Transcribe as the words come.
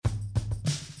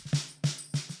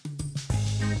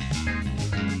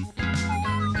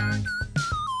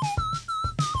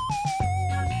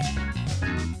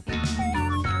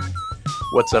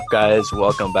What's up, guys?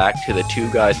 Welcome back to the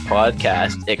Two Guys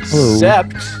podcast.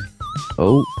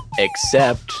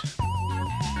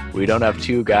 Except we don't have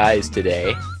two guys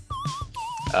today.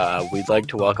 We'd like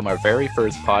to welcome our very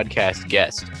first podcast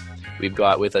guest. We've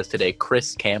got with us today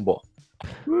Chris Campbell.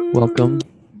 Welcome.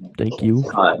 Thank you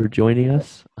for joining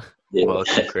us. Yeah.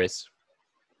 Welcome, Chris.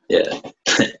 Yeah.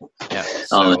 Yeah.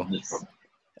 So,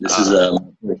 this is a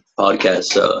podcast,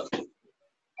 so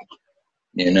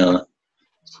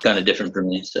it's kind of different for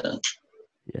me. So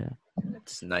Yeah.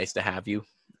 it's nice to have you.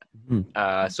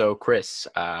 Mhm. So, Chris,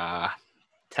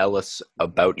 tell us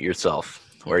about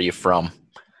yourself. Where are you from?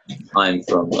 I'm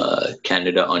from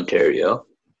Canada, Ontario.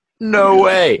 No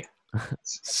way.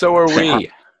 So are we.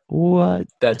 What?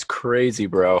 That's crazy,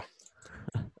 bro.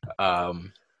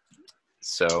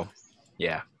 So,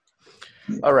 yeah.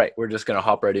 All right, we're just gonna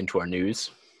hop right into our news.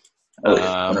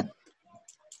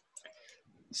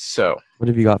 So, What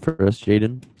have you got for us,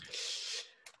 Jaden?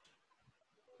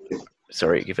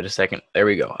 sorry, give it a second. There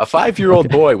we go. A 5-year-old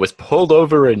boy was pulled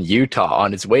over in Utah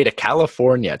on his way to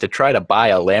California to try to buy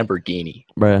a Lamborghini.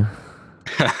 Bruh.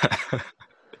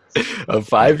 A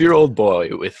 5-year-old boy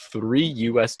with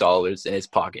 $3 in his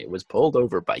pocket was pulled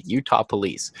over by Utah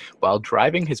police while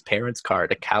driving his parents' car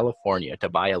to California to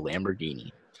buy a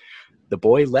Lamborghini. The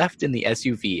boy left in the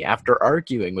SUV after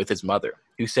arguing with his mother,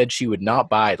 who said she would not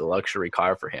buy the luxury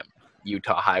car for him,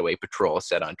 Utah Highway Patrol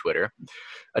said on Twitter.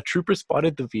 A trooper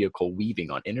spotted the vehicle weaving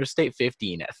on Interstate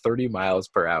 15 at 30 miles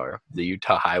per hour, the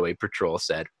Utah Highway Patrol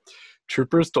said.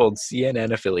 Troopers told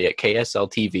CNN affiliate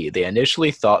KSL-TV they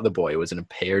initially thought the boy was an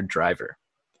impaired driver.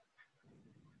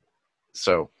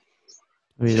 So,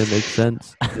 I mean, it makes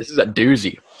sense. this is a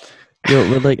doozy.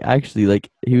 But actually,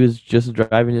 he was just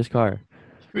driving his car.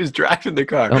 He was driving the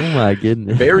car. Oh my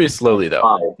goodness. Very slowly,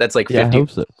 though. That's like Yeah, I 50, hope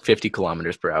so. 50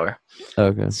 kilometers per hour.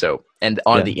 Okay. So, and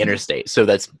on Yeah. the interstate. So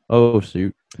that's Oh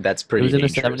shoot. It pretty was in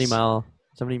dangerous. a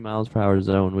 70 miles per hour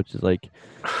zone, which is like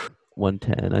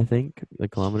 110, I think,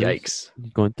 kilometers. Yikes.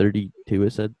 Going 32,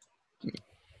 it said.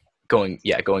 Going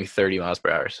 30 miles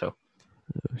per hour. So,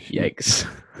 Oh, shoot. yikes.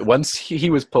 Once he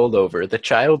was pulled over, the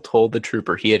child told the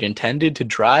trooper he had intended to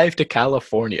drive to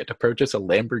California to purchase a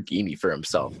Lamborghini for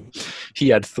himself. He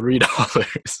had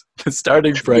 $3. The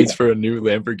starting price for a new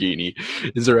Lamborghini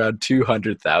is around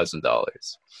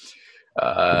 $200,000.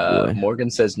 boy. Morgan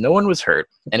says no one was hurt,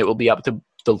 and it will be up to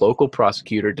the local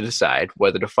prosecutor to decide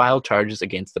whether to file charges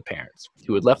against the parents,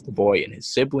 who had left the boy in his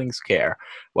siblings' care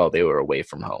while they were away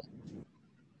from home.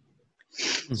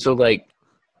 So,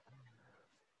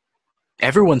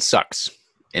 everyone sucks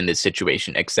in this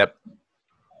situation except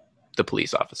the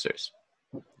police officers.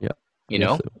 Yeah. You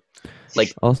know? So.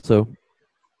 Also,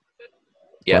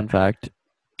 Yeah. fun fact,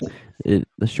 the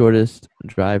shortest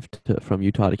drive from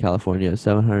Utah to California is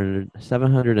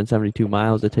 772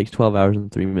 miles. It takes 12 hours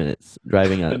and 3 minutes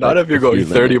driving at Not if you're going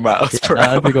 30 miles per Not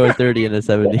hour. if you're going 30 and a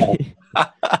 70.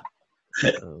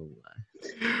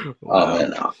 Oh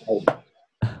man,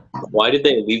 why did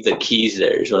they leave the keys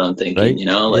there? Is what I'm thinking. Right?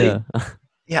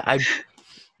 Yeah,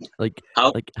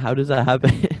 How does that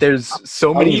happen? there's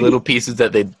so many little pieces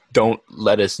that they don't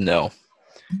let us know.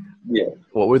 Yeah.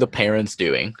 What were the parents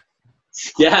doing?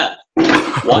 Yeah.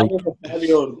 Why did the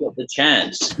 5-year-old get the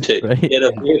chance to Right? get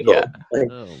a vehicle? Yeah.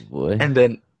 Oh boy. And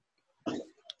then,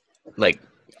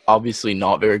 obviously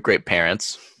not very great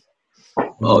parents.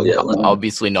 Oh yeah.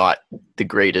 Obviously not the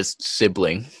greatest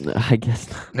sibling. I guess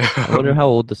not. I wonder how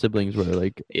old the siblings were.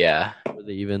 Yeah, Were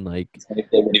they even I think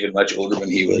they weren't even much older when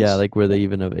he was. yeah, were they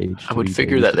even of age? I would to be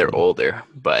figure that they're babysitting? older,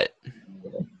 but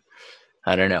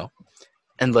I don't know.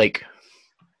 And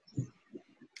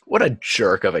what a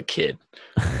jerk of a kid.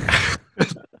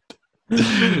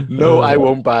 No, I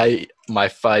won't buy my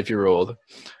 5-year-old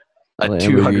a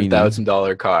Lamborghini.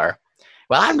 $200,000 car.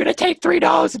 Well, I'm going to take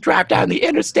 $3 and drive down the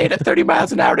interstate at 30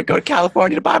 miles an hour to go to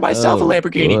California to buy myself a Oh,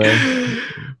 Lamborghini.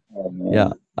 Oh, man. Yeah,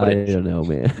 But I don't know,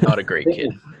 man. Not a great kid.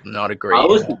 Not a great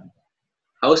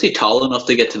How was he tall enough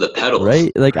to get to the pedals? Right?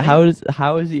 Right? How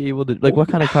is he able to what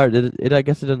kind of car did it? I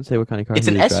guess it doesn't say what kind of car. It's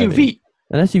he an was driving. SUV.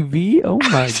 An SUV? Oh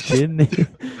my goodness,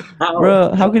 How?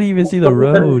 bro! How can he even see the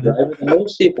road? Driving than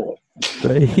most people.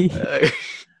 Right?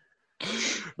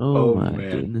 Oh, Oh my man.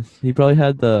 goodness. He probably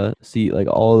had the seat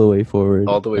all the way forward.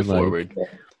 All the way and, forward.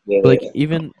 Yeah. But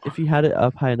even if he had it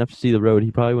up high enough to see the road,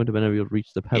 he probably wouldn't have been able to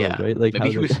reach the pedals, Yeah. right?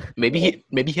 Maybe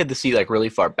he had the seat really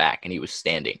far back and he was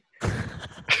standing.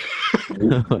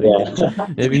 Oh my Yeah.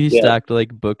 God. Maybe he Yeah.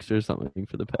 stacked books or something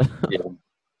for the pedal.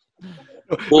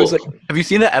 It was have you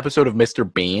seen that episode of Mr.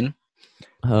 Bean?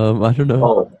 I don't know.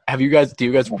 Oh, Did you guys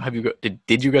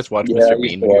watch yeah, I Mr. used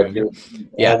Bean? to watch it.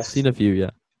 Yeah. I've seen a few,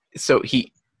 yeah. So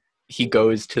he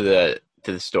goes to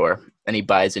to the store and he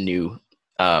buys a new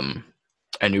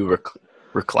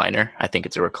recliner. I think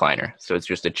it's a recliner, so it's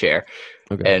just a chair.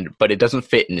 Okay. But it doesn't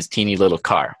fit in his teeny little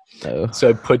car. Oh. So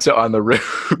he puts it on the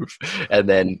roof, and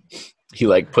then he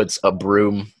like puts a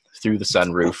broom through the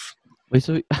sunroof Wait,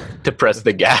 so to press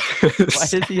the gas. why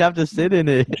does he have to sit in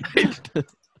it?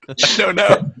 I don't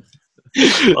know.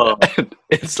 Oh.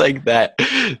 It's like that.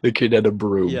 The kid had a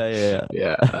broom. Yeah.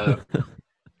 Yeah.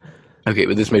 Okay,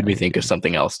 but this made me think of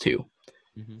something else too.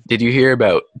 Mhm. Did you hear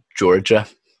about Georgia?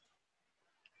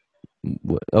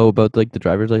 Oh, about like the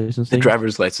driver's license The thing?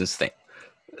 driver's license thing.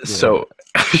 Yeah. So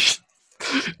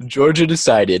Georgia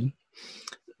decided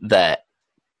that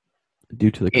Due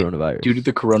to the coronavirus. due to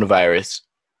the coronavirus,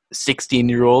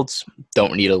 16-year-olds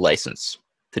don't need a license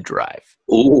to drive.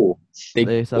 Ooh. They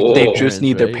just Oh. they have just parents,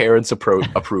 need their right? parents'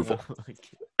 approval. Oh my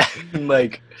God.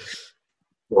 Like,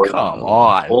 come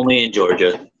on. Only in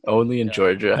Georgia. Only in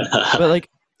Georgia. But like,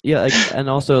 yeah, like, and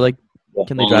also like,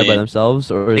 can they Only drive by in-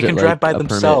 themselves, or is They it can like drive by a permit?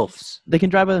 themselves. They can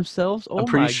drive by themselves. Oh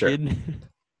pretty my sure. goodness.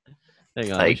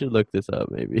 Hang on, we Like- should look this up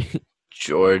maybe.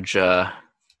 Georgia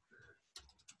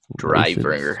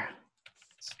License.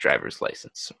 driver's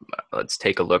license. Let's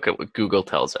take a look at what Google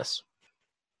tells us.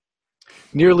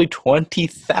 Nearly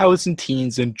 20,000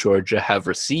 teens in Georgia have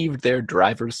received their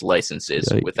driver's licenses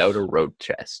Yikes. without a road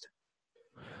test.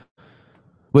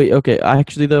 Wait, okay.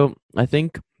 Actually, though, I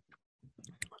think.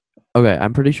 Okay,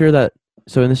 I'm pretty sure that.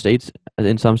 So in the states,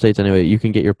 in some states anyway, you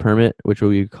can get your permit, which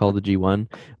we call the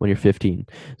G1, when you're 15.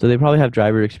 So they probably have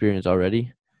driver experience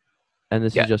already, and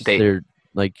this Yeah, is just they- their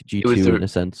like it was G2 their- in a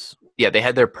sense. Yeah, they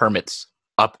had their permits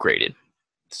upgraded,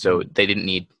 so they didn't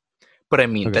need. But I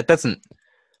mean, Okay. that doesn't.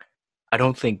 I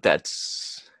don't think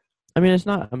that's. I mean, it's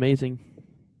not amazing.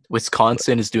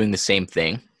 Wisconsin is doing the same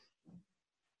thing.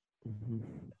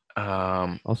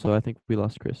 Mhm. Also, I think we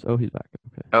lost Chris. Oh, he's back.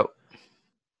 Okay.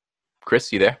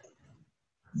 Chris, you there?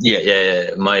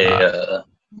 Yeah. My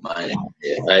my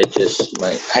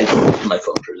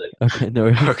phone for a second. Okay, no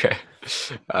worries. Okay.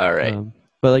 All right.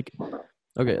 But like,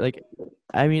 okay, like,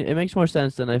 I mean, it makes more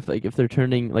sense than if they're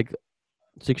turning like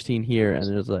 16 here, and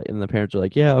there's like, and the parents are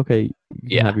like, yeah, okay, you can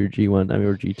Yeah. have your G1, I mean,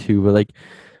 or G2, but like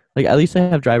at least they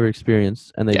have driver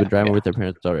experience, and they've Yeah, been driving yeah. with their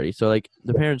parents already. So like,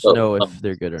 the parents So, know if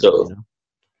they're good or so- not. You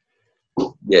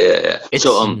know? Yeah. It's-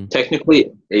 So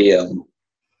technically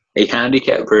a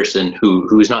handicapped person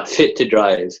who's not fit to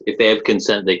drive, if they have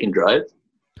consent, they can drive.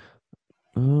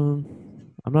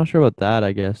 I'm not sure about that.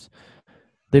 I guess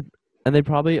they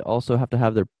probably also have to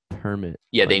have their permit.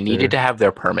 Yeah, they like needed to have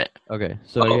their permit, Okay,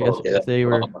 so I guess yeah. if they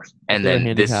were and if they were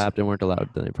then this handicapped and weren't allowed,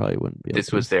 then they probably wouldn't be. Able this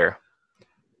to. was their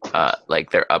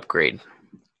like their upgrade.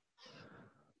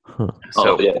 Huh.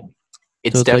 So yeah.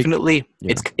 it's So it's like- definitely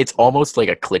yeah. it's almost like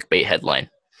a clickbait headline.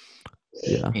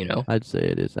 Yeah, You know, I'd say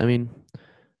it is. I mean,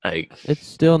 like it's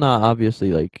still not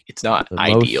obviously like it's not the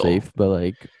most ideal. safe, but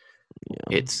like, you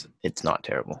know, It's not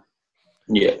terrible.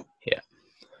 Yeah. Yeah.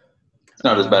 It's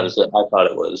not as bad as I thought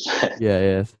it was.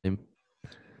 yeah, same.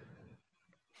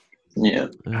 Yeah.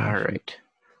 Oh, All shoot.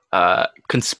 right.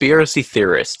 Conspiracy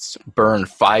theorists burn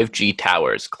 5G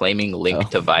towers claiming link Oh,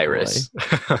 to virus.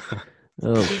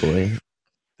 Oh boy.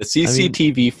 The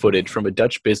CCTV footage from a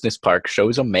Dutch business park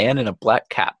shows a man in a black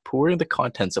cap pouring the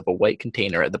contents of a white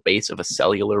container at the base of a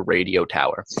cellular radio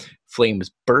tower.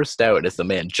 Flames burst out as the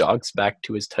man jogs back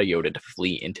to his Toyota to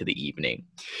flee into the evening.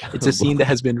 It's a scene that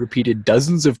has been repeated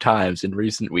dozens of times in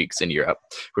recent weeks in Europe,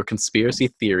 where conspiracy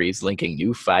theories linking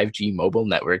new 5G mobile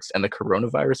networks and the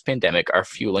coronavirus pandemic are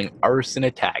fueling arson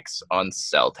attacks on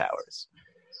cell towers.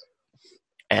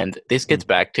 And this gets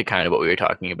back to kind of what we were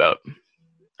talking about.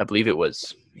 I believe it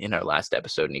was in our last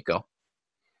episode, Nico.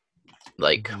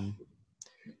 Like, Mhm.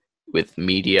 with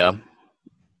media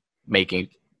making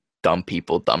dumb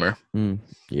people dumber.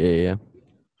 Yeah.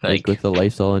 Like with the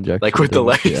Lysol injection. like with the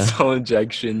things, yeah. Lysol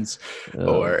injections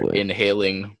Oh, or boy.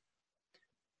 inhaling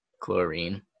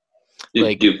chlorine. Do,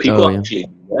 Like- do people Oh, yeah. actually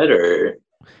do that, or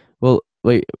Well,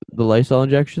 wait, the Lysol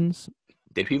injections?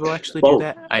 Did people actually do Oh.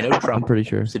 that? I know I'm Trump pretty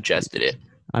sure. suggested it.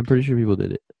 I'm pretty sure people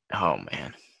did it. Oh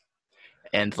man.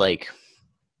 And like,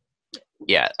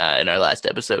 yeah, in our last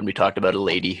episode, we talked about a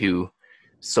lady who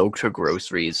soaked her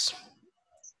groceries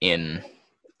in,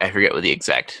 I forget what the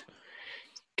exact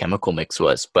chemical mix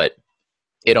was, but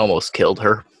it almost killed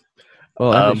her.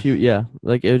 Well, I Um, think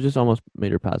like it just almost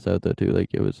made her pass out though too. Like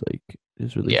it was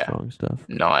really Yeah. strong stuff.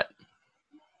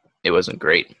 It wasn't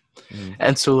great. Mm.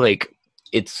 And so like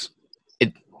it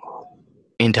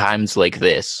in times like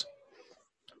this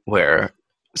where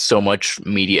so much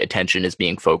media attention is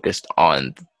being focused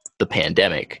on the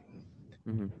pandemic,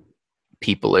 Mhm.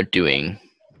 people are doing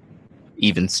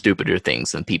even stupider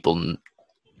things than people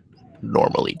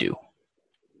normally do.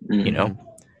 You know,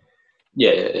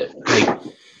 Yeah. like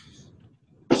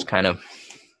it's kind of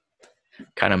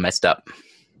messed up.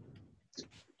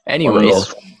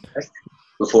 Anyways,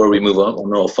 before we move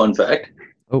on, a fun fact.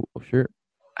 Oh, sure.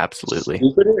 absolutely.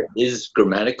 Stupider is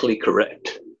grammatically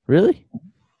correct. Really?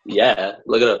 Yeah,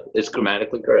 look it up. It's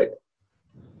grammatically correct.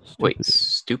 Wait,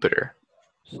 stupider.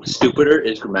 Stupider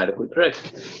is grammatically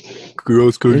correct.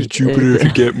 Girls go to Jupiter if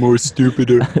you get more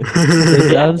stupider.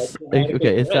 It sounds Grammatically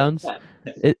okay. It correct. sounds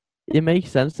it makes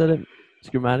sense that it's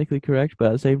grammatically correct, but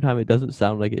at the same time, it doesn't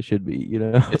sound like it should be. You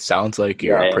know. It sounds like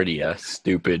you're a Yeah. pretty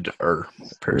stupid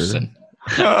person.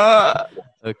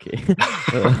 Okay.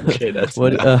 Okay, that's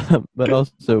what. enough. But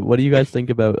also, what do you guys think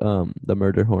about the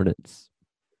murder hornets?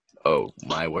 Oh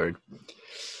my word!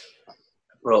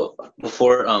 Bro,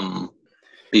 before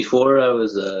I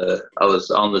was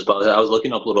on this podcast, I was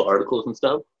looking up little articles and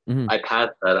stuff. Mhm. I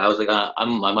passed that. I was like, I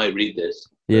might read this.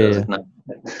 Yeah, I was yeah. like,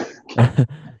 no.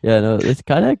 Yeah, no, it's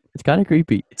kind of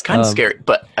creepy. It's kind of scary,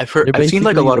 but I've seen like a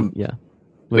basically, lot of. yeah.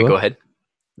 Wait, what? go ahead.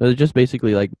 No, they're just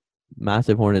basically like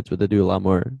massive hornets, but they do a lot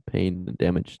more pain and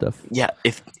damage stuff. Yeah,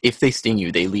 if they sting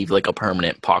you, they leave like a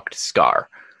permanent pocked scar.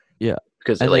 Yeah.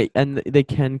 because And they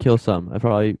can kill some. I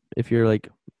probably if you're like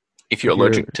if you're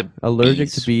allergic to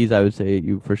to bees, I would say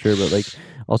you for sure. But like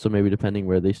also maybe depending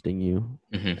where they sting you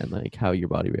Mhm. and like how your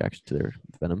body reacts to their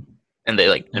venom. and they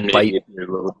like And bite, maybe if you're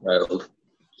a little child.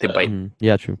 they bite, Mhm.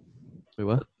 Yeah, true. Wait,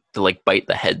 what? they like bite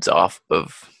the heads off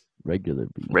of Regular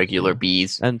bees. regular yeah.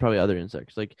 bees. And probably other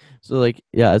insects.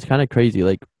 Yeah, it's kind of crazy.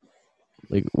 Like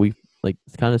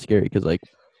it's kind of scary because like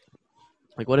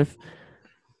what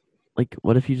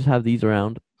if you just have these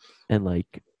around and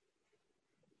like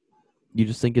you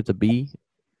just think it's a bee,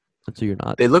 and so you're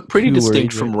not. They look pretty too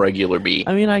distinct worried, from right? regular bee.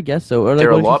 I mean, I guess so. Or like, They're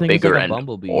a what if you lot think it's bigger like a and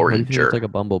bumblebee? What if you think oranger. it's like a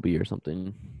bumblebee or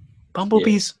something?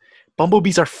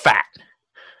 Bumblebees are fat.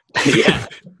 Yeah.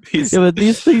 These- Yeah, but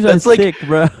these things are That's like- thick,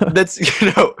 bro. that's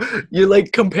you're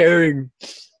like comparing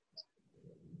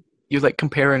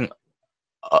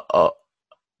a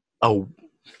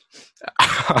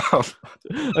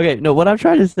Okay, no, what I'm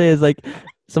trying to say is like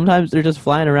sometimes they're just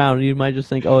flying around and you might just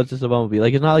think, oh, it's just a bumblebee.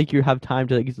 Like it's not like you have time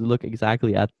to like, look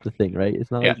exactly at the thing, right?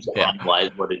 It's not Yeah. like Just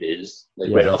analyze what it is, like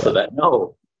Yeah, right off the bat.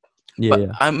 No. yeah, but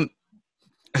yeah. I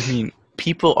mean,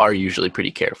 people are usually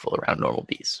pretty careful around normal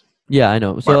bees. Yeah, I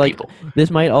know. So Smart like people. this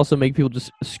might also make people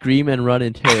just scream and run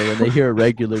in terror when they hear a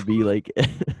regular bee. Like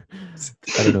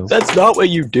I don't know. That's not what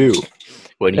you do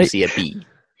when you Hey. see a bee.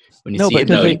 When you No, see but a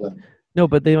because bee, No,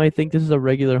 but they might think this is a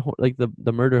regular like the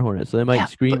murder hornet, so they might Yeah,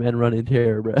 scream and run in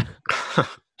terror, bro.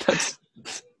 that's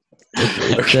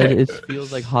It said it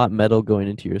feels like hot metal going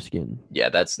into your skin. yeah,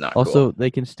 that's not Also, cool.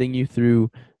 they can sting you through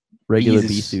regular bee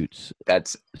Bees. suits.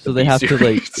 That's So the they bee have to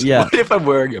like suits. yeah. What if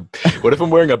I'm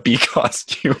wearing a bee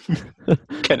costume?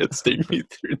 Can it sting me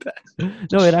through that?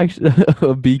 No, it actually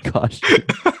a bee costume.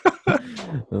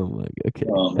 Oh my god. Okay.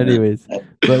 Oh, man. Anyways,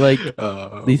 but like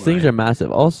Oh, these things my. are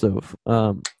massive. Also,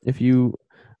 if you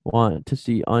want to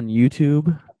see on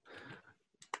YouTube,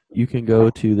 you can go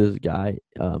to this guy.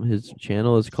 His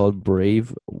channel is called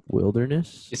Brave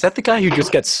Wilderness. Is that the guy who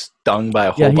just gets stung by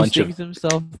a whole Yeah, he bunch stings of?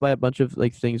 himself by a bunch of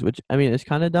like things, which I mean, it's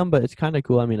kind of dumb, but it's kind of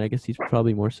cool. I mean, I guess he's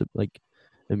probably more like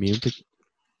immune to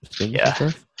stings Yeah.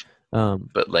 and stuff.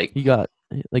 But like, He got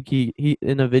like he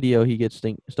in a video he gets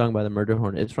stung by the murder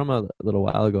hornet. It's from a little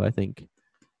while ago, I think.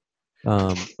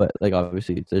 But like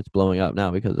obviously it's blowing up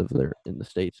now because of they're in the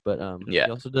States. But Yeah.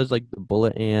 he also does like the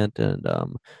bullet ant and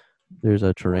there's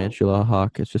a tarantula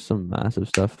hawk. It's just some massive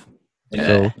stuff. Yeah.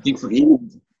 So Anything for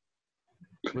views.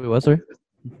 wait, what, sorry?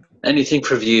 Anything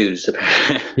for views.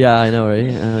 Yeah, I know,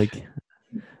 right?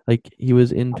 Like he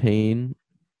was in pain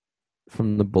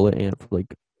from the bullet ant for like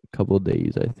a couple of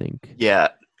days, I think. yeah,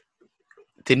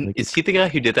 Like- is he the guy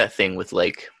who did that thing with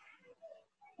like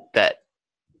that?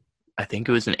 I think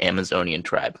it was an Amazonian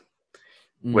tribe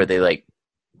where they like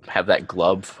have that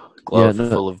glove no,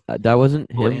 full of. That wasn't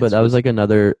bullet him, but ants that was was- like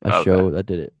another Okay. show that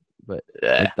did it. But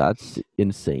like that's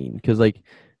insane because like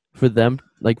for them,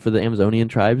 like for the Amazonian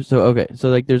tribes. So okay, so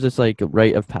like there's this like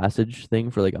rite of passage thing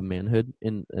for like a manhood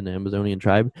in an Amazonian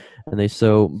tribe, and they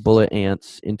sew bullet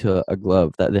ants into a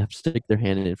glove that they have to stick their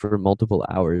hand in for multiple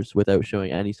hours without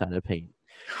showing any sign of pain.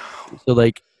 So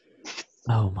like,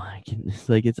 oh my goodness,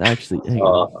 like it's actually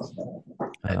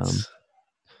That's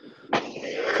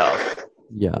tough.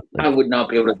 yeah, I like, would not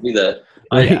be able to do that.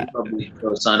 Right. I'd probably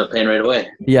show a sign of pain right away.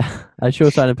 yeah. I show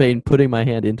a sign of pain putting my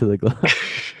hand into the glove.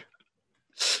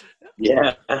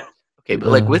 Yeah. Okay, but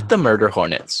like with the murder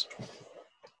hornets,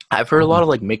 I've heard a lot of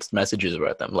like mixed messages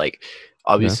about them. Like,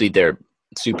 obviously they're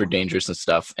super dangerous and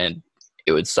stuff, and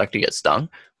it would suck to get stung.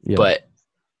 Yeah. But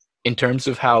in terms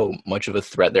of how much of a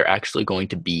threat they're actually going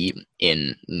to be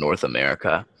in North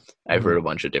America, I've heard a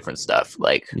bunch of different stuff.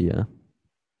 Like Yeah.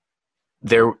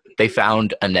 they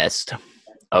found a nest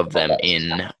of them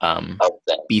in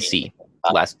BC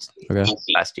last Okay.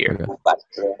 year. Okay.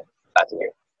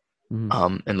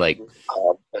 Mhm. And like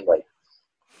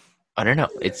I don't know,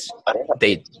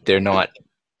 they're not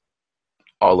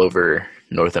all over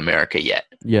North America yet.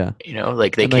 Yeah. You know,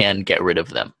 like they And, like- can get rid of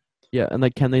them. Yeah, and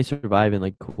like, can they survive in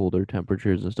like colder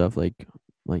temperatures and stuff? Like,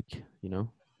 you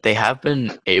know? They have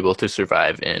been able to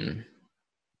survive in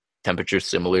temperatures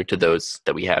similar to those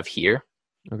that we have here.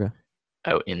 Okay.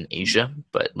 Out in Asia,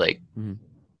 but like Mhm.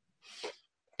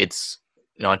 it's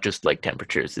not just like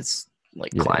temperatures, it's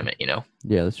like Yeah. climate, you know.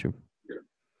 Yeah, that's true.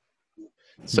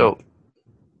 So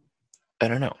I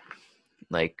don't know,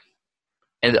 like,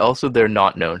 and also they're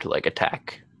not known to like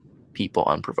attack people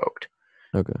unprovoked,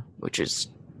 Okay. which is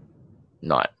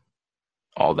not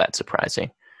all that surprising.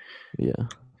 Yeah.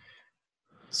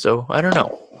 So I don't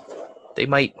know, we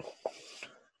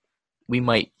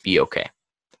might be okay,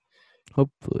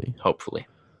 Hopefully.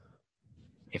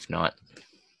 if not,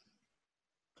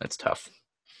 that's tough.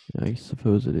 Yeah, I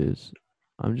suppose it is.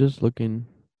 I'm just looking.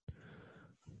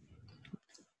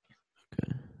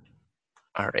 Okay.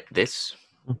 All right, this,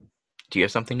 Hmm. do you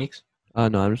have something, Neeks? No,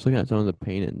 I'm just looking at some of the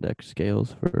pain index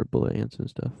scales for bullet ants and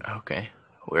stuff. Okay,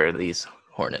 where are these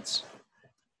hornets?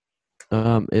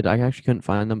 I actually couldn't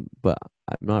find them, but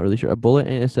I'm not really sure. A bullet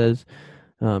ant, it says,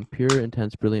 pure,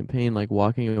 intense, brilliant pain, like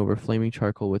walking over flaming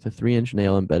charcoal with a 3-inch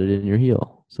nail embedded in your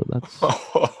heel. So that's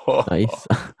nice.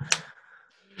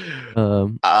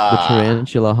 The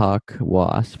tarantula hawk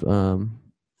wasp.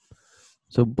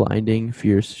 So blinding,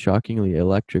 fierce, shockingly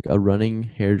electric. A running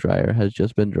hairdryer has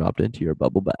just been dropped into your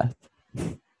bubble bath.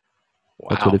 That's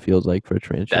what Wow. it feels like for a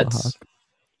tarantula That's hawk.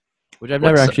 Which I've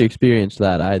never what's- actually experienced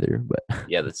that either, but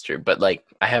yeah, that's true. But like,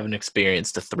 I haven't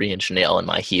experienced a 3-inch nail in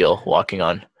my heel walking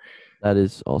on. that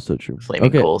is also true.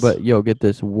 Flaming coals. But yo, get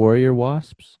this. Warrior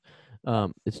wasps.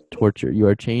 It's torture. You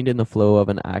are chained in the flow of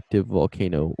an active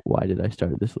volcano. Why did I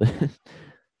start this list?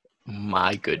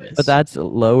 My goodness. But that's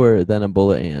lower than a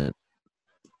bullet ant.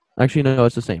 Actually, no,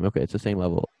 it's the same. Okay, it's the same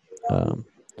level.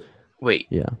 Wait,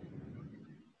 Yeah.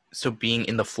 so being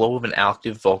in the flow of an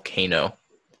active volcano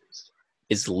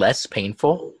is less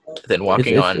painful than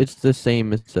walking on. It's the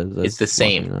same. It says It's the as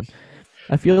walking same. on.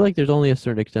 I feel like there's only a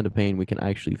certain extent of pain we can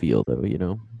actually feel, though. You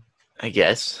know, I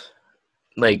guess.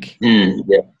 Like,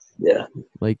 Yeah.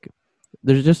 like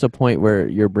there's just a point where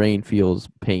your brain feels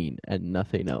pain and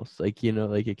nothing else. Like, you know,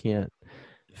 like it can't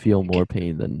feel more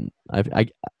pain than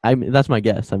I mean, that's my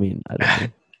guess. I mean, I don't know.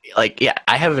 like, yeah,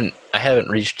 I haven't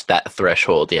reached that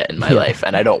threshold yet in my Yeah. life,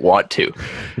 and I don't want to.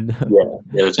 No.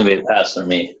 Yeah, it's gonna be a pass for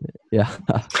me. Yeah,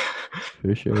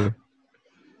 for sure.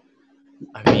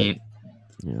 I mean,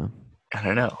 Yeah. I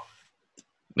don't know.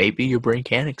 Maybe your brain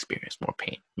can experience more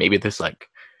pain. Maybe there's like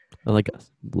And like a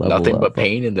level nothing up. but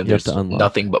pain, and then you have there's to unlock.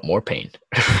 nothing but more pain.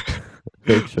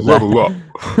 Thanks for Level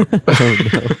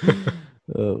that.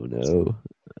 Oh no.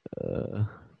 Oh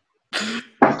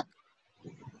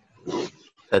no.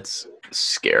 That's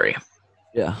scary.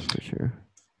 Yeah, for sure.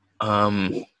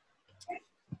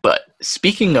 But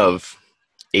speaking of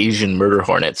Asian murder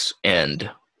hornets and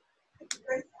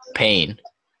pain,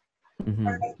 Hmm.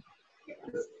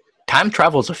 time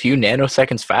travels a few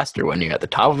nanoseconds faster when you're at the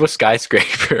top of a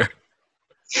skyscraper.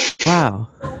 Wow.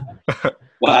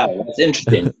 Wow, that's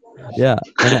interesting. Yeah,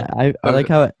 and I like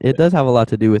how it does have a lot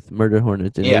to do with murder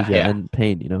hornets in Yeah, Asia yeah. and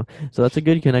pain, you know. So that's a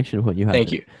good connection what you have.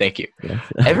 Thank you. Yeah.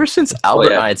 Ever since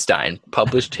Albert yeah. Einstein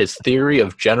published his theory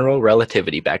of general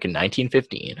relativity back in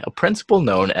 1915, a principle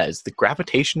known as the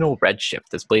gravitational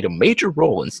redshift has played a major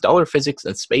role in stellar physics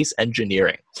and space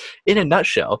engineering. In a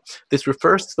nutshell, this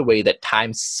refers to the way that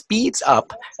time speeds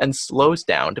up and slows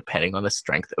down depending on the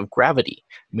strength of gravity,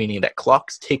 meaning that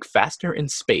clocks tick faster in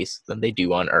space than they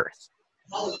do on Earth.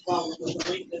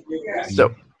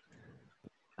 So,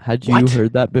 Had you What?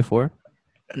 heard that before?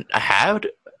 I had,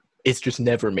 it's just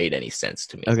never made any sense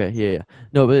to me. Okay, yeah.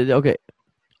 No, but okay.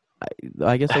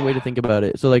 I guess the way to think about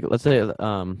it. So like, let's say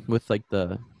with like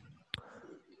the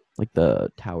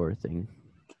tower thing,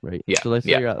 right? Yeah, So let's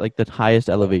say yeah. you're at like the highest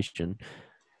elevation.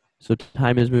 So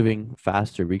time is moving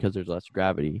faster because there's less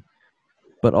gravity,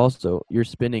 but also you're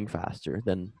spinning faster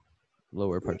than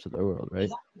lower parts of the world, right?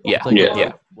 Yeah, It's like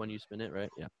Yeah. when you spin it, right?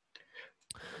 Yeah.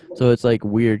 So it's like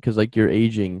weird because like you're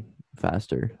aging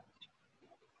faster.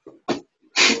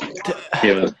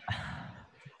 Yeah.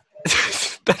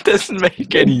 That doesn't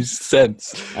make any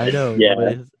sense. I know. Yeah.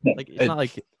 But it's not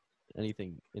like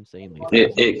anything insanely It,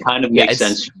 fast. it kind of Yeah, makes it's-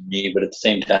 sense for me, but at the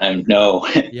same time, no.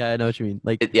 Yeah, I know what you mean.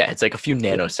 Like, It's like a few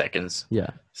nanoseconds. yeah,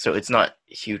 So it's not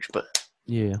huge, but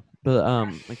yeah. But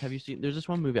like, have you seen? There's this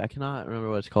one movie I cannot remember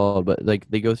what it's called, but like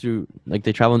they go through, like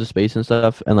they travel into space and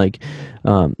stuff, and like,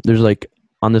 there's like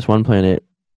on this one planet,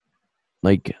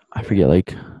 like I forget,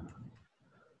 like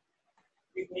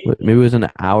maybe it was an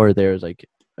hour there, is like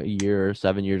a year or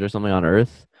 7 years or something on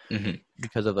Earth Mhm.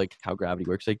 because of like how gravity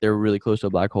works. Like they're really close to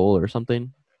a black hole or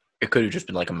something. it could have just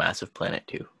been like a massive planet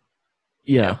too.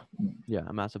 Yeah. Yeah,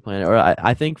 a massive planet. Or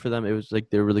I think for them it was like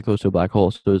they're really close to a black hole,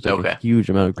 so it was like Okay. a huge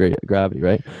amount of gravity,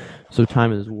 right? So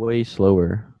time is way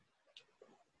slower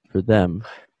for them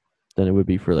than it would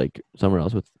be for like somewhere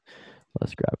else with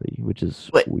less gravity, which is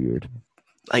But- weird.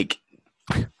 Like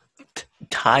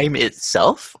time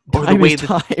itself, or Time the way is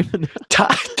that time.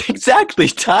 time exactly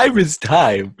time is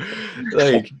time.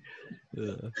 Like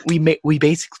we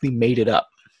basically made it up.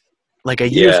 Like a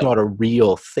year's Yeah. not a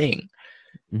real thing,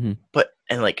 Mhm. but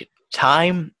and like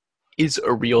time is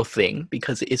a real thing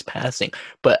because it is passing.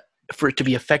 But for it to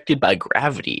be affected by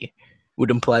gravity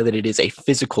would imply that it is a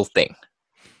physical thing.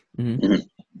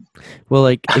 Well,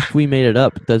 like if we made it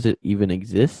up, does it even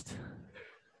exist?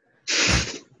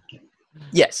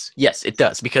 Yes, it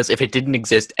does. Because if it didn't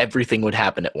exist, everything would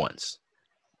happen at once.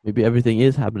 Maybe everything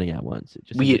is happening at once. It's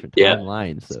just in different Yeah.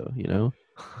 timelines, though. You know.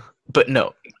 But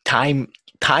no, time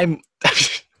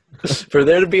for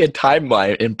there to be a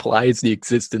timeline implies the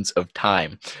existence of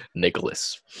time,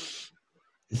 Nicholas.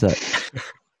 Is that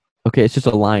okay? It's just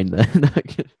a line then.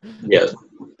 Yeah.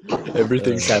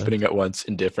 Everything's happening at once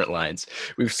in different lines.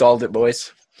 We've solved it,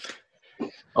 boys.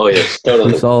 Oh yes, We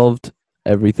totally. solved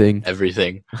everything.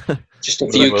 Everything. Just a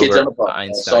Put few them kids over on a podcast.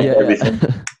 Einstein. Solve Yeah,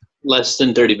 everything. Less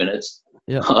than 30 minutes.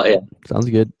 yeah. Oh yeah. Sounds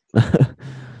good.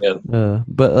 Yeah.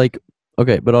 But like,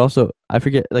 okay, but also I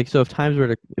forget. Like, so if time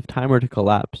were to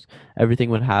collapse, everything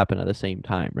would happen at the same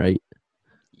time, right?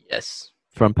 Yes.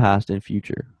 From past and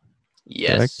future,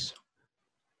 Yes. which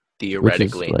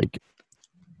Theoretically. is like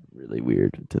really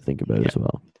weird to think about as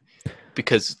well.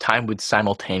 Because time would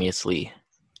simultaneously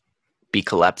be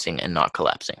collapsing and not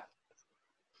collapsing.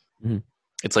 Mhm.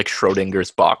 It's like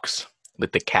Schrodinger's box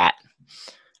with the cat.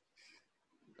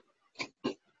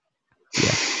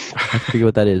 I forget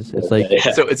what that is. It's like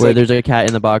Yeah. So it's where like there's a cat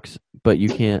in the box, but you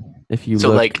can't if you so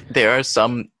look. like there are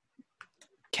some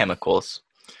chemicals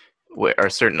where are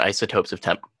certain isotopes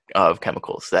of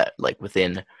chemicals that like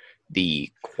within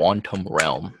the quantum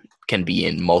realm can be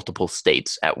in multiple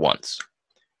states at once.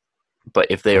 But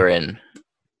if they are in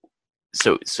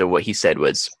so what he said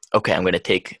was, okay, I'm going to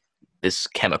take this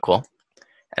chemical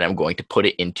and I'm going to put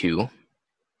it into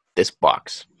this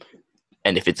box.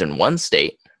 And if it's in one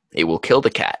state, it will kill the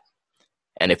cat.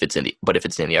 And if it's in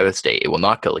the other state, it will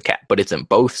not kill the cat, but it's in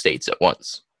both states at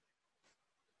once.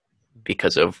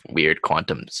 Because of weird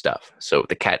quantum stuff. So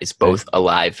the cat is both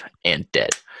alive and dead.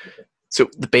 So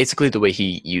basically the way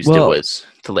he used it was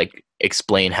to like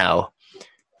explain how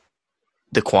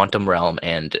the quantum realm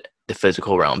and the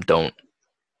physical realm don't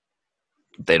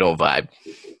vibe.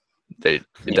 It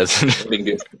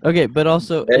doesn't. Okay, but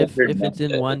also Better if not it's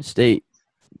in that. one state,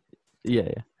 yeah.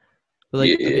 But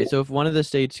like, Yeah. okay, so if one of the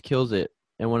states kills it,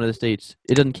 and one of the states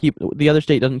it doesn't keep the other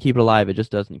state doesn't keep it alive, it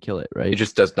just doesn't kill it, right? It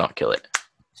just does not kill it.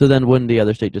 So then wouldn't the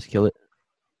other state just kill it?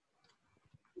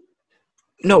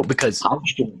 No, because I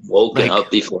should have woken Like-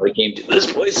 up before I came to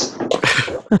this place.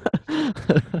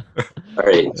 All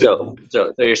right, so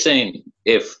you're saying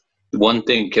if one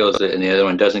thing kills it and the other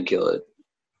one doesn't kill it,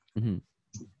 Mhm.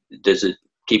 does it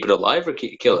keep it alive or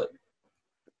kill it?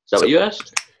 Is that what you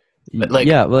asked? But, like-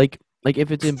 yeah, like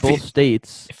if it's in both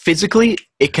states, physically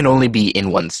it can only be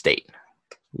in one state,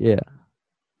 yeah,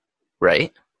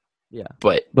 right? Yeah.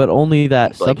 But but only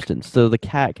that Like- substance. So the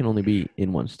cat can only be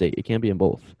in one state. It can't be in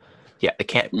both. yeah, the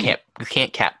cat cat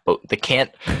both the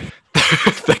cat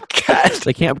the cat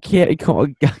The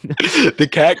can't. the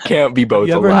cat can't be both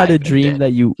You ever alive had a and dream dead.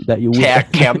 that you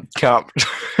cat can't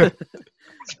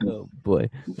Oh boy.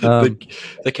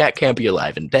 the cat can't be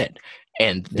alive and dead,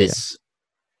 and this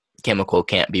chemical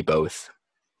can't be both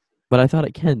But I thought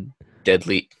it can.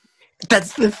 deadly.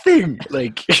 That's the thing.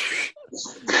 Like,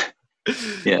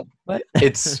 Yeah. What?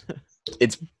 it's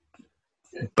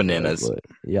bananas. Oh, boy.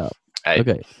 Yeah. I-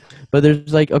 Okay. But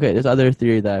there's like this other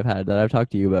theory that I've had that I've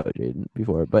talked to you about, Jaden,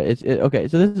 before. But okay.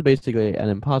 So this is basically an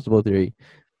impossible theory,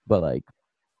 but like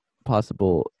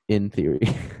possible in theory.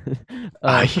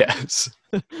 Yes.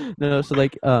 No. So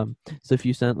like so if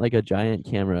you sent like a giant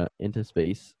camera into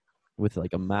space with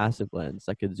like a massive lens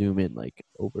that could zoom in like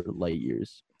over light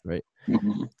years, right?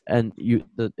 Mhm. And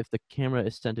if the camera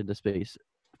is sent into space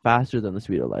faster than the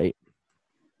speed of light,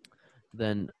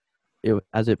 then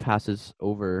as it passes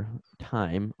over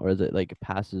time, or as it like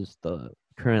passes the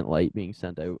current light being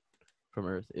sent out from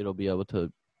Earth, it'll be able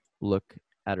to look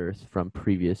at Earth from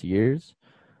previous years.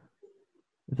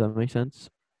 If that makes sense.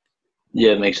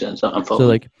 Yeah, it makes sense. I'm So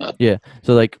following.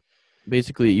 like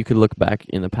basically you could look back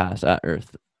in the past at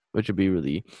Earth, which would be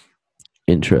really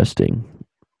interesting.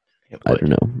 I don't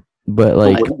know, but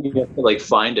like wouldn't you have to like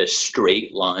find a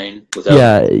straight line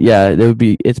without? yeah, that would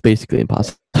be. It's basically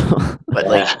impossible. But Yeah.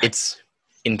 like it's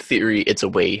in theory, it's a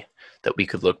way that we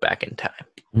could look back in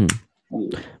time.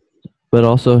 But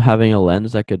also having a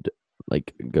lens that could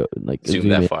like go like Zoom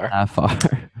that in far. that far.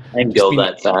 And Just go mean-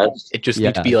 that fast. It just Yeah,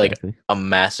 needs to be like exactly. a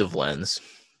massive lens.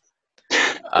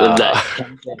 With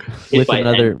that- With by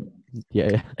another, hand.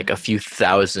 yeah. Like a few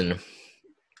thousand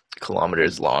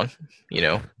kilometers long, you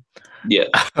know? Yeah.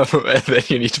 And then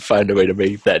you need to find a way to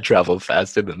make that travel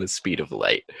faster than the speed of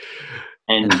light.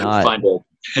 And And not- find a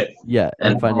Yeah,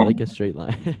 and And, find like a straight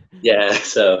line, yeah.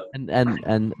 So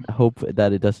and hope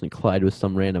that it doesn't collide with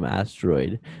some random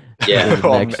asteroid. yeah. in the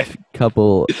Oh, next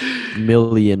couple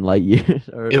million light years.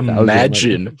 Or 1,000 light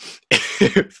Imagine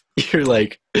if you're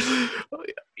like,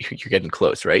 you're getting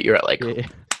close, right? You're at like years.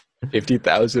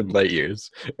 50,000 light years,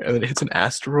 and then it's an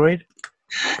asteroid.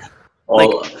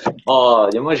 Oh,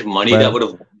 how much money Bruh. that would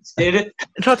have wasted.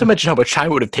 Not to mention how much time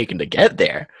it would have taken to get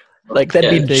there. Like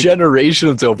that'd Yeah. be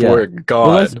generations of Yeah. work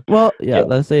gone. Yeah, Yeah.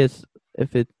 let's say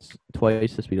if it's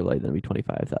twice the speed of light, then it'd be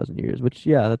 25,000 years. Which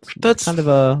that's That's kind of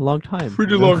a long time.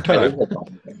 pretty you know? long time.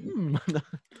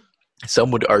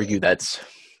 Some would argue that's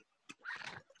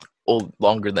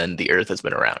longer than the Earth has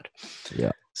been around.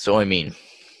 Yeah. So I mean,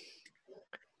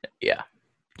 yeah,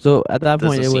 So at that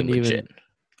point, doesn't it seem wouldn't legit. even.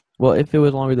 Well, if it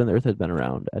was longer than the Earth had been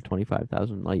around at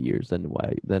 25,000 light years, then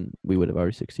we would have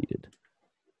already succeeded.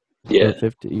 Yeah, Or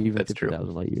 50, even That's true.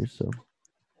 50,000 light years. So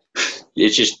it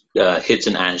just hits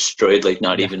an asteroid, like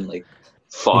not Yeah. even like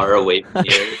far away from the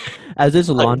Earth. as it's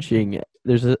launching,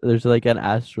 there's like an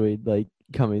asteroid like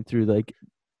coming through like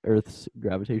Earth's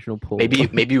gravitational pull. Maybe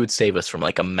it would save us from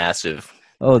like a massive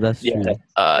Oh, that's Yeah. true.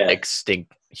 Yeah.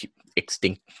 extinction.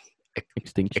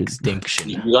 Extinction.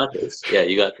 You got this. Yeah,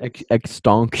 you got this.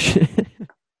 Extinction.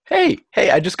 Hey,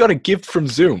 I just got a gift from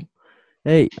Zoom.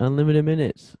 Hey, unlimited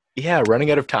minutes. Yeah, running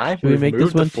out of time. Should we make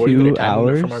this moved the one 40-minute 2 time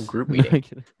limit hours? from our group meeting.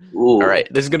 Ooh. All right,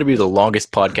 this is going to be the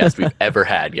longest podcast we've ever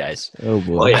had, guys. Oh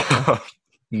boy. Oh yeah.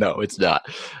 No, it's not.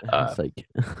 It's like,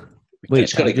 We wait,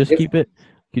 just can gotta you just give- keep it?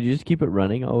 Could you just keep it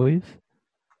running always?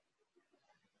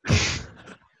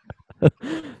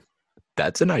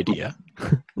 That's an idea.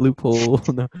 Loophole.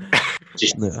 No.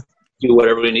 Just No. do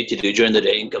whatever we need to do during the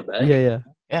day and come back. Yeah.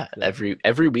 Yeah,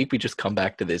 every week we just come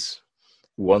back to this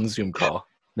one Zoom call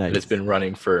Nice. that has been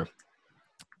running for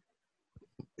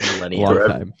A millennia. long Forever.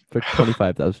 time for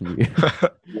 25,000 years.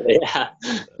 Yeah.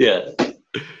 Yeah.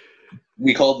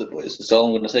 We called it, boys. That's all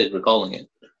I'm gonna say is we're calling it.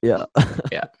 Yeah.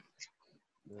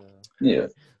 Yeah.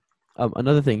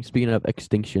 Another thing. Speaking of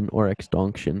extinction or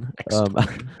extinction, I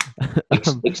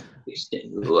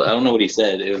don't know what he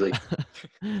said. It was like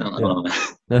I don't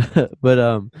know.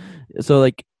 but so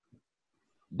like,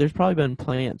 there's probably been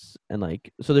plants and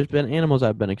like, so there's been animals that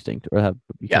have been extinct or have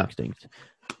become Yeah. extinct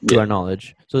to Yeah. our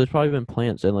knowledge. So there's probably been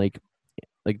plants and like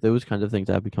those kinds of things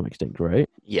that have become extinct, right?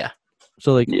 Yeah,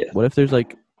 So like, Yeah. what if there's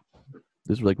like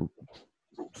this like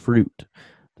fruit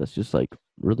that's just like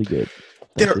really good?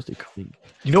 That's There- just extinct.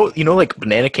 you know, like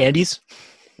banana candies.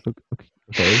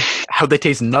 Okay. How they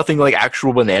taste nothing like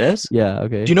actual bananas. Yeah.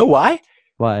 Okay. Do you know why?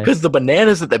 Why? Because the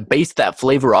bananas that they base that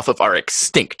flavor off of are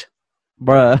extinct.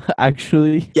 Bruh,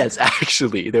 actually, Yes,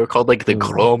 actually, they were called like the Oh.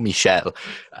 Gros Michel.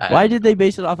 why did they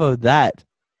base it off of that?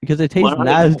 Because it tastes Why not?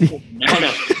 nasty.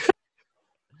 Banana.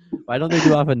 Why don't they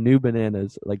do off of new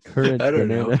bananas, like current I don't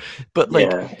know. banana? But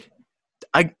like, Yeah.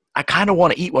 I kind of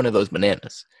want to eat one of those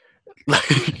bananas.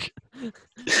 Like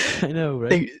I know,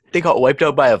 right? they got wiped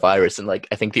out by a virus in like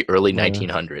I think the early Yeah.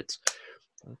 1900s.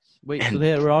 Wait, so and-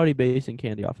 they were already basing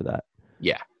candy off of that?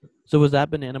 Yeah. So was that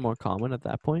banana more common at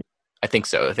that point? I think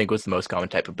so. I think it was the most common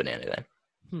type of banana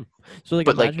then. So like,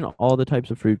 But, like- imagine all the types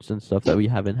of fruits and stuff that we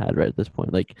haven't had right at this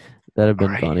point, like that have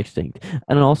been Right. gone extinct.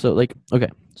 And also, like, okay,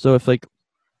 so if like,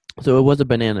 so it was a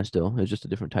banana still, it was just a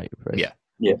different type, right? Yeah.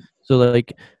 Yeah. So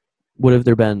like, would have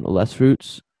there been less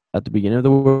fruits at the beginning of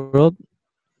the world?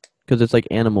 Because it's like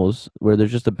animals where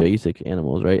there's just the basic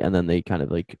animals, right? And then they kind of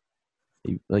like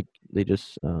they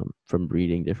just from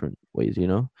breeding different ways, you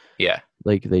know, Yeah.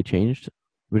 like they changed,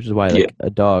 which is why Yeah. like a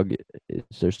dog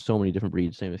there's so many different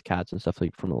breeds, same as cats and stuff,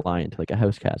 like from a lion to like a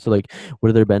house cat. So like, would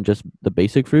have there been just the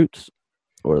basic fruits,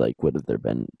 or like would have there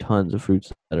been tons of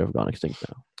fruits that have gone extinct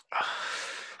now?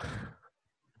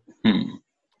 Hmm.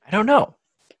 I I don't know.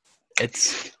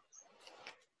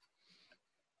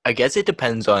 I guess it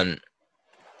depends on.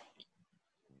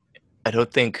 I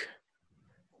don't think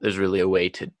there's really a way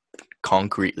to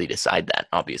concretely decide that,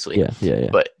 obviously. Yeah.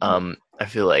 But I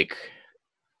feel like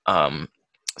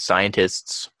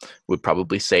scientists would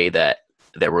probably say that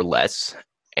there were less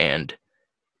and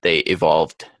they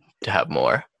evolved to have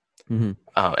more. Mm-hmm.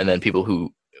 And then people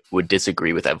who would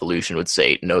disagree with evolution would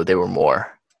say, no, there were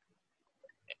more.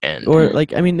 And Or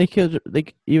like, I mean, they could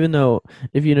like, even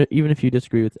if you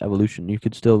disagree with evolution, you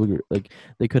could still agree, like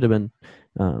they could have been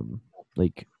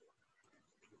like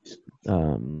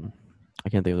I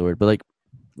can't think of the word, but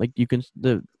like you can,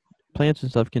 the plants and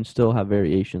stuff can still have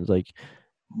variations, like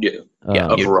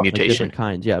of mutation. like different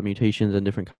kinds, mutations and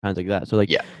different kinds like that. So like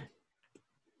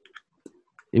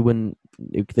it wouldn't,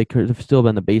 they could have still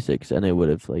been the basics, and it would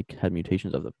have like had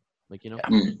mutations of them, like, you know.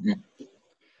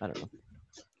 I don't know.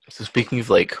 So speaking of,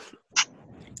 like,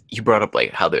 you brought up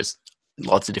like how there's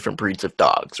lots of different breeds of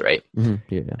dogs, right? Mm-hmm.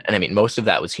 Yeah. And I mean, most of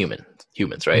that was humans,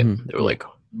 right? Mm-hmm. They were like,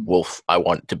 wolf, I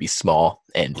want it to be small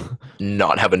and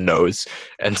not have a nose.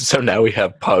 And so now we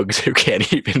have pugs who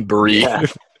can't even breathe. Yeah.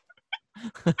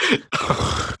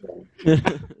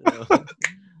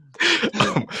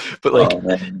 But like,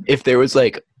 if there was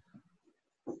like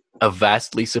a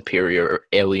vastly superior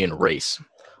alien race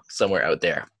somewhere out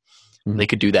there, they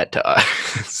could do that to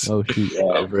us. Oh shoot.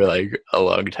 Over like a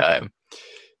long time.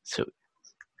 So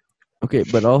okay,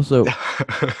 but also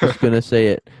I was gonna say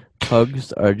it.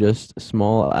 Pugs are just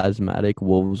small asthmatic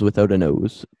wolves without a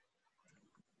nose.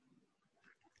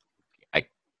 I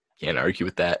can't argue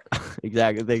with that.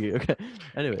 Exactly. Thank you. Okay.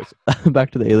 Anyways,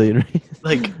 back to the alien race.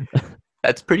 Like,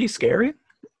 that's pretty scary.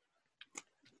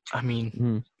 I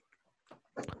mean,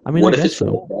 what I if guess it's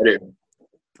so. better?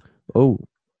 Oh,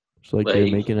 so like they're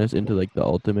Like- making us into like the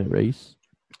ultimate race.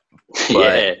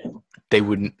 Yeah. they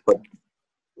wouldn't.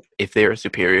 If they're a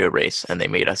superior race and they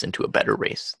made us into a better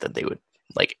race, then they would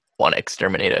like want to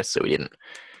exterminate us, so we didn't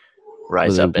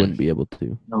rise So up they and wouldn't be able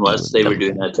to. Unless they were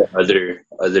doing that to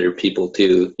other people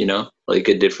too, you know, like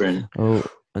a different. Oh,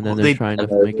 and then Well, they're they- trying to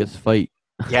make us fight.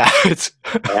 yeah, it's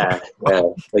Yeah,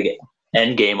 like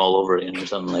end game all over again or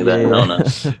something like that. I don't know.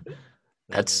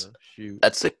 That's- shoot.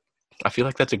 I feel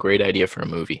like that's a great idea for a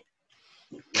movie.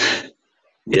 Yeah,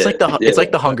 It's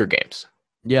like the Hunger Games,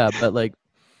 Yeah, but like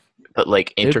but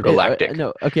like intergalactic.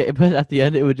 no, okay, but at the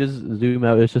end it would just zoom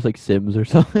out. It's just like Sims or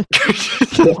something.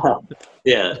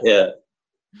 yeah.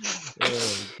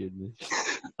 Oh goodness.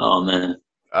 Oh man.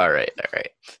 All right.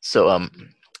 So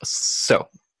so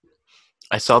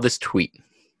I saw this tweet.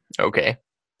 Okay.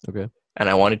 And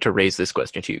I wanted to raise this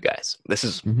question to you guys. This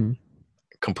is Mm-hmm.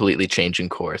 completely changing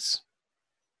course.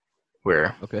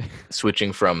 We're Okay.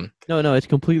 switching from. No, it's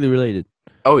completely related.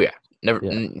 Oh yeah, never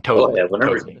Yeah. totally. Oh, yeah,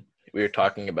 whenever. Totally. We were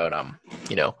talking about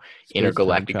Space-time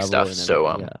intergalactic travel stuff. and So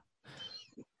everything,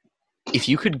 if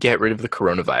you could get rid of the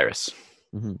coronavirus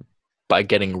Mhm. by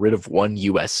getting rid of one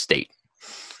U.S. state,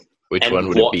 which And one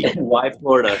would it be? And why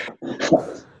Florida?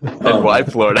 And why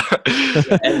Florida?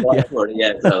 And why Yeah. Florida?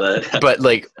 Yeah, no, that. But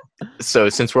like, so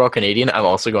since we're all Canadian, I'm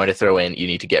also going to throw in you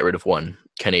need to get rid of one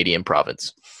Canadian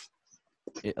province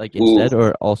Like instead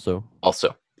or also?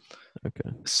 also. Okay.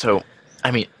 So,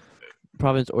 I mean,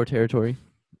 Province or territory?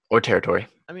 or territory.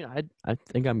 I mean, I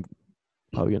think I'm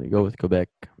probably gonna go with Quebec.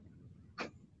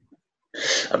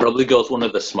 I'd probably go with one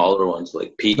of the smaller ones,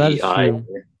 like That is PEI. true.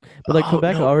 But like Oh,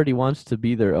 Quebec no. already wants to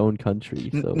be their own country.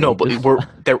 So No, like, but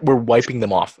this- we're wiping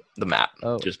them off the map.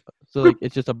 Oh. Just so like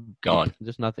it's just a Gone.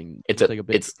 just nothing. It's Just a- like a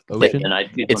big it's- ocean. And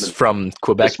I'd be it's one of from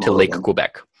Quebec to smaller Lake one.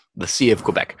 Quebec, the Sea of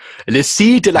Quebec, Le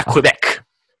Sea de la Quebec.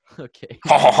 Okay.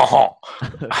 Ha, ha, ha,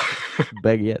 ha.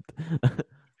 Baguette.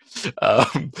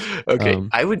 Okay,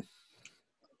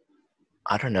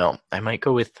 I don't know. I might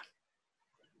go with.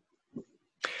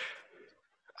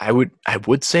 I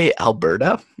would say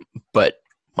Alberta, but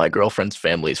my girlfriend's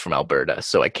family is from Alberta,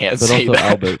 so I can't But say also that.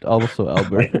 Albert. Also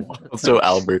Albert. Also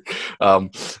Albert.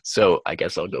 So I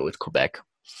guess I'll go with Quebec.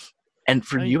 And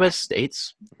for I- U.S.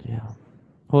 states, Yeah.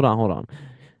 Hold on.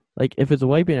 Like if it's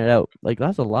wiping it out, like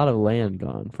that's a lot of land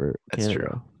gone for That's Canada.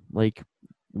 true. Like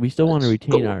we still want to Let's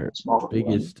retain go our with the smaller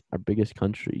one. biggest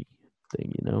country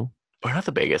thing, you know? we're not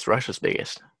the biggest. Russia's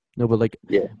biggest. No, but like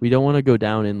Yeah. we don't want to go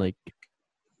down in like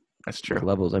That's true.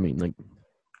 levels. I mean, like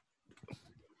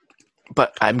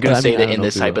But I'm going I to say mean, I that don't in know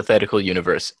this if we will. hypothetical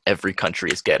universe, every country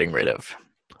is getting rid of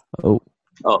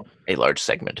a large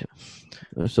segment.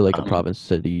 so like a Um, province,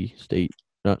 city, state,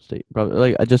 not state, province.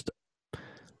 Like I just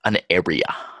An area.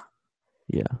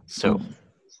 yeah. So,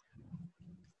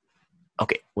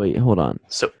 Wait, hold on.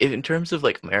 so in terms of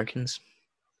like Americans,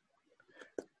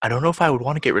 I don't know if I would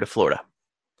want to get rid of Florida.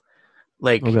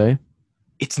 Like, Okay.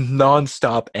 it's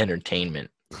nonstop entertainment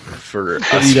for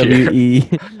us here.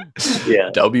 WWE. Yeah.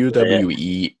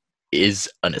 WWE is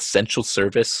an essential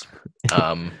service.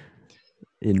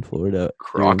 In Florida.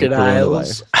 during the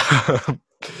Crocodiles. coronavirus.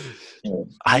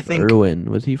 I think Irwin,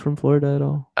 was he from Florida at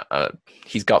all?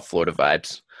 he's got Florida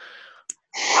vibes.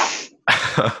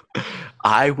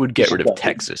 I would get rid of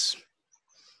Texas.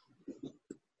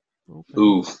 Okay.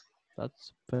 Ooh.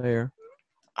 That's fair.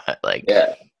 Like,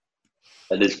 Yeah.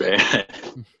 That is fair.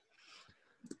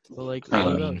 But like, I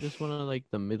what mean- about just one of like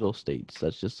the middle states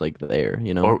that's just like there,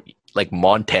 you know? or like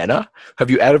Montana. Have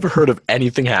you ever heard of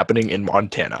anything happening in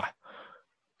Montana?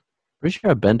 Pretty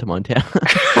sure I've been to Montana.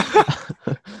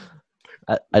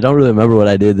 I don't really remember what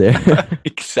I did there.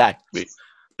 Exactly.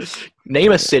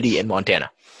 Name a city in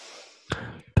Montana.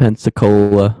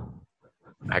 Pensacola.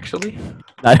 Actually,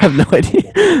 I have no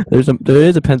idea. There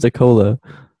is a Pensacola.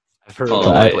 I've heard Oh, of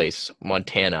that wait. place,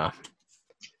 Montana.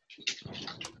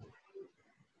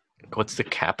 What's the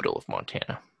capital of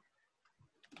Montana?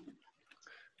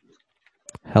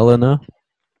 Helena.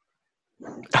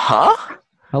 Huh?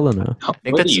 Helena. I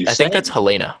think that's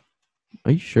Helena.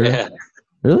 Are you sure? Yeah.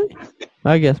 Really?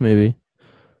 I guess maybe.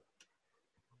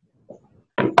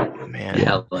 Man.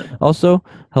 Helen. Also,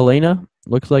 Helena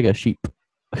looks like a sheep.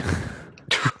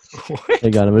 What?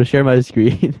 Hang on, I'm gonna share my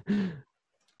screen.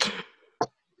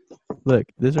 Look,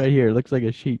 this right here looks like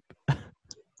a sheep.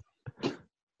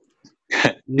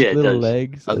 Yeah, it Little does.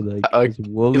 legs, and like it's It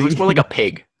woolly. looks more like a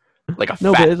pig, like a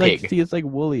no, fat but it's pig. like see, it's like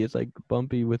woolly. It's like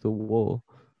bumpy with a wool.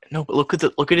 No, but look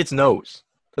at its nose.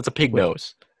 That's a pig What?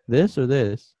 nose This or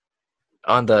this?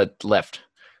 on the left.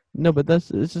 No, but it's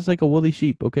just like a woolly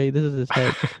sheep. Okay, this is his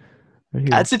head. Right here.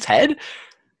 That's its head.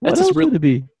 What that's else would it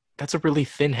be? That's a really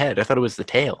thin head. I thought it was the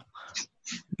tail.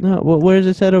 No, well, where's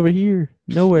his head over here?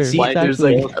 Nowhere. See, Why there's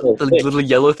actually- like the little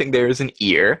yellow thing there is an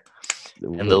ear,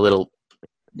 and the little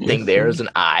thing there is an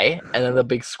eye, and then the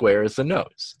big square is the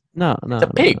nose. no, It's a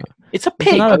pig. It's a It's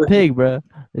pig. not a pig, bro.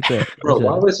 It's a. Bro, it's a-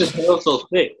 why was his tail so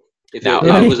thick? If Now-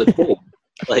 it was a pig.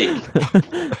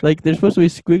 Like, like they're supposed to be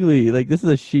squiggly. Like this is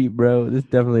a sheep, bro. This is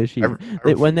definitely a sheep.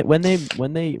 I- When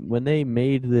they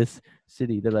made this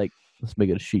city, they're like, let's make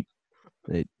it a sheep.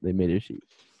 They made it a sheep.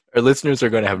 Our listeners are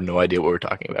going to have no idea what we're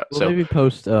talking about. We'll So maybe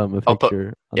post a I'll po- picture.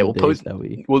 On yeah, the we'll days post- that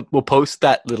we. we'll post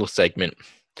that little segment.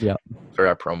 Yeah. For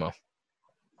our promo.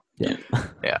 Yeah.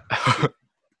 Yeah.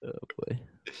 Oh boy.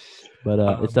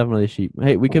 But it's definitely a sheep.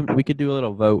 Hey, we could do a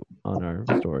little vote on our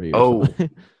story. Oh. Or something.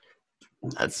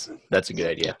 That's a good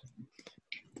idea.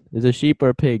 Is it a sheep or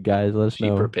a pig, guys? Let us Sheep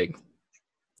know. or pig.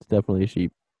 It's definitely a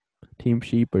sheep. Team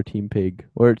sheep or team pig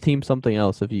or team something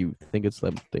else if you think it's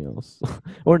something else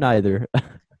or neither.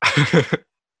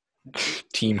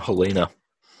 Team Helena.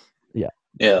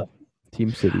 yeah.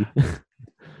 Team city.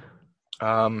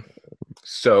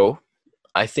 So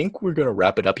I think we're gonna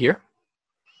wrap it up here.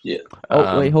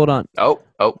 Oh wait, hold on. Oh.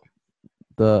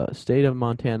 The state of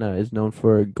Montana is known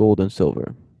for gold and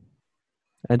silver,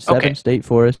 and 7 Okay. state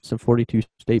forests and 42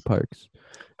 state parks.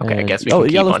 Okay, I And- guess we can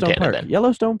keep Yellowstone Montana Park. then.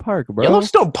 Yellowstone Park, bro.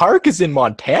 Yellowstone Park is in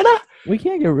Montana? We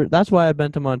can't get rid. That's why I've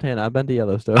been to Montana. I've been to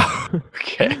Yellowstone.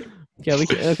 Okay. Yeah, we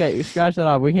can, okay. Scratch that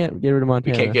off. We can't get rid of We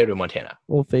Montana. can't get to Montana.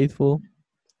 Old Faithful.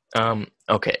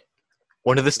 Okay.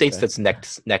 One of the states Okay.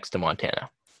 that's next to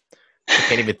Montana. I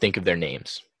can't even think of their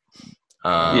names.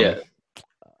 Yeah.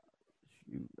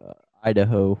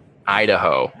 Idaho.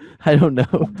 Idaho. I don't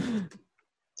know.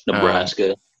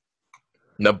 Nebraska.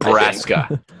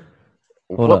 Nebraska.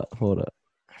 Hold up.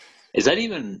 Is that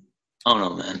even? I don't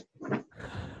know, man.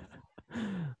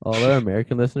 All our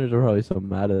American listeners are probably so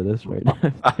mad at us right now.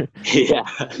 Yeah.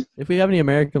 If we have any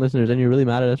American listeners and you're really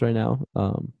mad at us right now,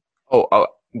 Oh,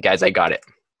 guys, I got it.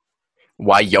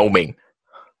 Wyoming.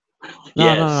 no,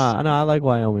 Yes. no, I like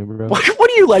Wyoming, bro. What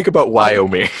do you like about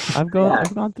Wyoming? I've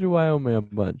gone through Wyoming a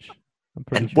bunch. I'm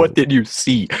pretty And sure. what did you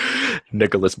see,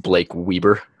 Nicholas Blake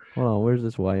Weber? Hold on, where's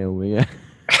this Wyoming at?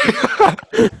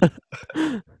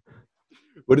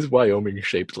 What is Wyoming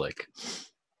shaped like?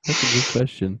 That's a good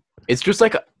question. It's just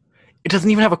like it doesn't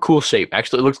even have a cool shape.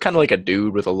 Actually, it looks kind of like a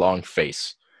dude with a long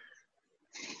face.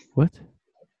 What?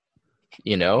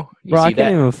 You know? You Bro, I see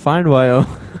can't even find Wyoming.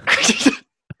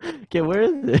 Okay, where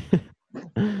is it?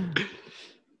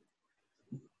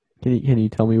 Can you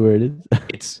tell me where it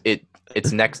is?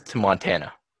 It's next to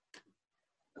Montana,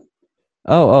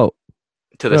 Oh,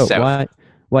 to the bro, south.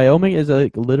 Wyoming is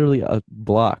like literally a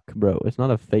block, bro. It's not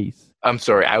a face. I'm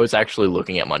sorry, I was actually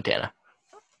looking at Montana.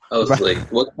 I was like,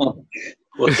 what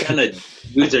kind of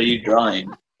dudes are you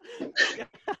drawing?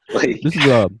 Like, This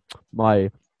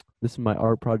is my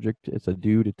art project. It's a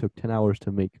dude. It took 10 hours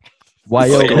to make.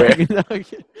 Wyoming.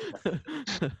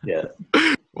 Yeah.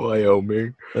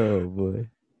 Wyoming. Oh boy.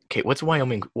 Okay, what's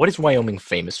Wyoming? What is Wyoming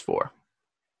famous for?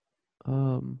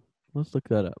 Let's look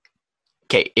that up.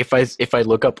 Okay, if I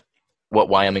look up what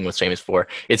Wyoming was famous for,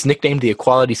 it's nicknamed the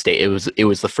Equality State. It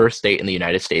was the first state in the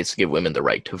United States to give women the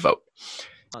right to vote.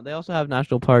 They also have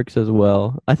national parks as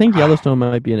well. I think Yellowstone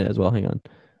might be in it as well. Hang on,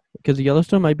 because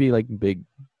Yellowstone might be like big.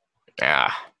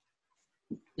 Ah,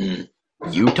 Mm.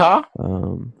 Utah?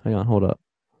 Hang on, hold up.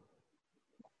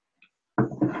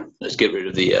 Let's get rid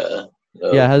of the. Yeah,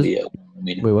 it has-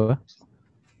 meeting. Wait, what?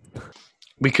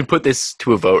 We could put this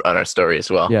to a vote on our story as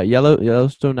well. Yeah,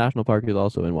 Yellowstone National Park is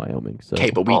also in Wyoming. So Okay,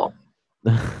 but Oh,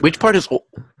 which part is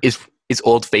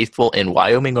Old Faithful in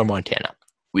Wyoming or Montana?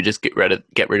 We just get rid of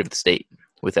the state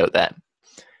without that,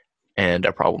 and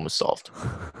our problem was solved.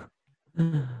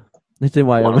 it's in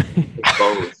Wyoming.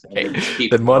 both. Okay,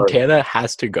 Keep then Montana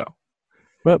has to go.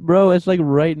 But bro, it's like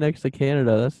right next to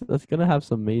Canada. That's gonna have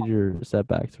some major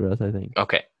setbacks for us, I think.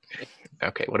 Okay.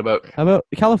 What about? How about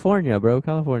California, bro?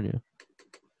 California,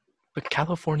 But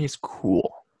California's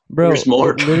cool. bro. There's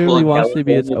more It literally people in wants to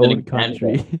be its California own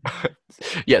than in country.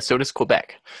 Yeah, so does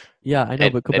Quebec. Yeah, I know,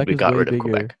 And- but and Quebec we is got way rid of bigger.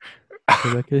 Quebec.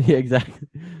 Quebec is, yeah, exactly.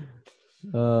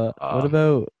 What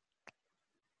about?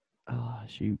 Oh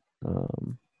shoot.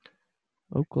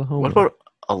 Oklahoma. What about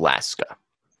Alaska?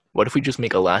 What if we just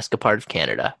make Alaska part of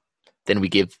Canada? Then we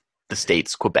give the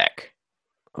states Quebec.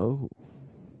 Oh,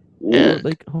 And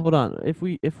like hold on.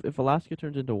 If Alaska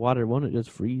turns into water, won't it just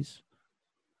freeze?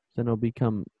 Then it'll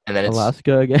become and then it's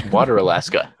Alaska again. Water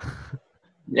Alaska.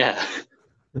 Yeah,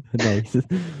 Nice.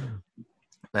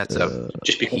 That's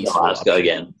just become Peaceful Alaska option.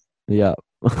 again. Yeah.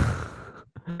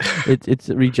 it's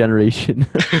regeneration.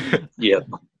 Yep.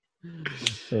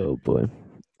 Oh boy.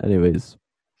 Anyways,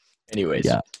 Anyways,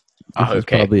 yeah. This is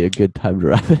okay. probably a good time to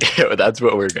wrap it. Yeah, that's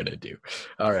what we're gonna do.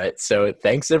 All right. So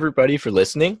thanks everybody for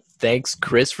listening. Thanks,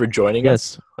 Chris, for joining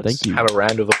Yes, us. Let's thank you. have a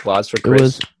round of applause for It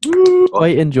Chris. was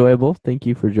quite enjoyable. Thank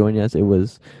you for joining us. It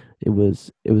was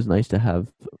nice to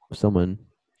have someone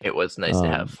It was nice to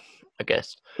um, have a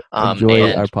guest. enjoy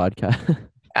and our podcast.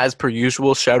 as per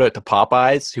usual, shout out to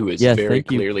Popeyes, who is Yes, very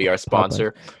thank you, clearly our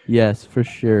sponsor. Yes, for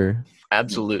sure.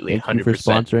 Absolutely, Thank you for 100%.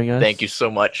 sponsoring us. Thank you so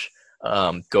much.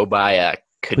 Go buy a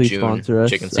Please sponsor Cajun us.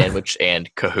 chicken sandwich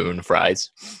and Cahoon fries.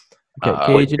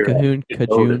 Cajun, you're Cahoon, at-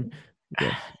 Cajun.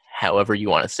 Yes. However you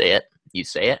want to say it, you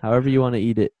say it. However you want to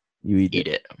eat it, you eat Eat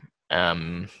it.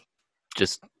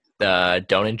 Just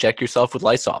don't inject yourself with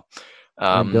Lysol.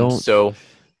 And don't So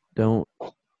Don't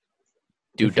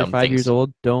do if you're dumb 5 things. years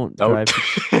old, don't drive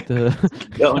to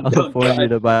Don't California drive.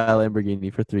 to buy a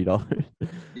Lamborghini for $3.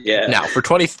 Yeah. Now for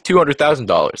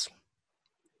 $200,000,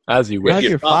 as you Now wish. you're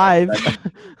you're 5.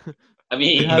 I You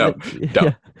mean, No. haven't-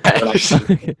 no.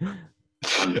 Okay.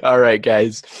 All right,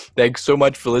 guys. Thanks so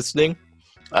much for listening,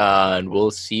 and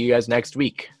we'll see you guys next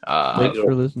week. Thanks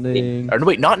for listening Or no,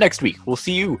 wait, not next week. We'll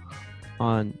see you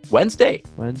on Wednesday.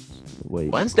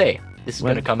 Wednesday. This is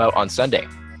When? going to come out on Sunday.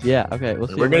 Yeah, okay. We'll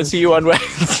see We're going to see you on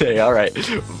Wednesday. All right.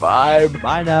 Vibe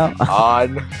Bye now.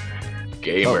 on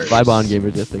Gamers. Vibe on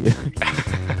gamers. Yes, thank you.